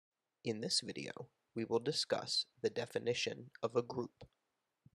In this video, we will discuss the definition of a group.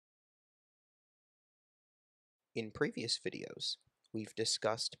 In previous videos, we've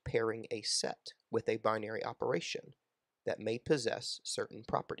discussed pairing a set with a binary operation that may possess certain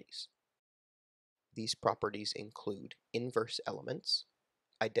properties. These properties include inverse elements,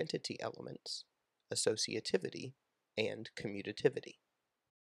 identity elements, associativity, and commutativity.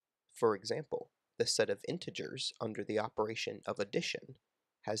 For example, the set of integers under the operation of addition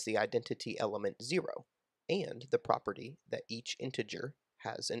has the identity element 0 and the property that each integer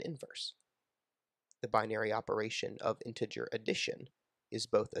has an inverse. The binary operation of integer addition is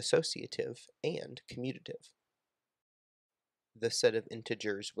both associative and commutative. The set of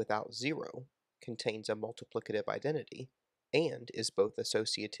integers without 0 contains a multiplicative identity and is both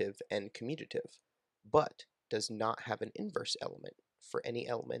associative and commutative, but does not have an inverse element for any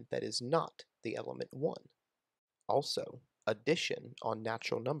element that is not the element 1. Also, addition on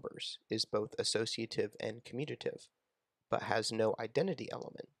natural numbers is both associative and commutative, but has no identity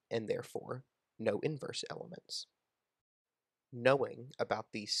element and therefore no inverse elements. Knowing about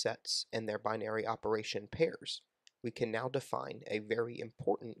these sets and their binary operation pairs, we can now define a very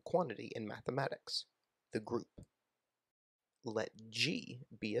important quantity in mathematics, the group. Let G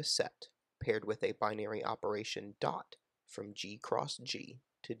be a set paired with a binary operation dot from G cross G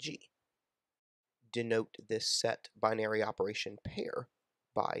to G. Denote this set binary operation pair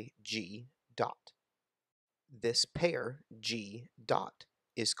by G dot. This pair G dot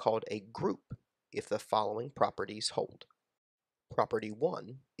is called a group if the following properties hold. Property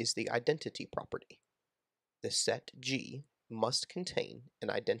 1 is the identity property. The set G must contain an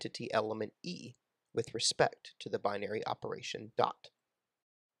identity element E with respect to the binary operation dot.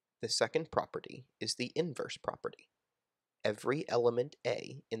 The second property is the inverse property. Every element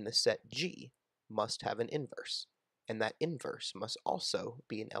A in the set G must have an inverse, and that inverse must also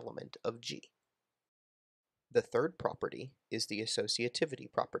be an element of G. The third property is the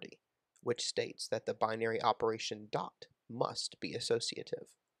associativity property, which states that the binary operation dot must be associative.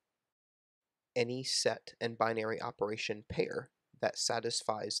 Any set and binary operation pair that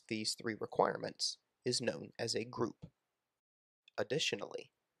satisfies these three requirements is known as a group.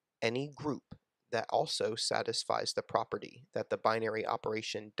 Additionally, any group that also satisfies the property that the binary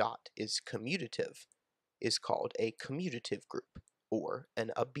operation dot is commutative is called a commutative group or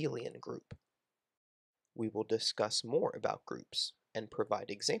an abelian group. We will discuss more about groups and provide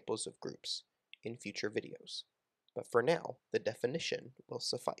examples of groups in future videos, but for now, the definition will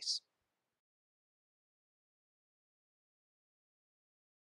suffice.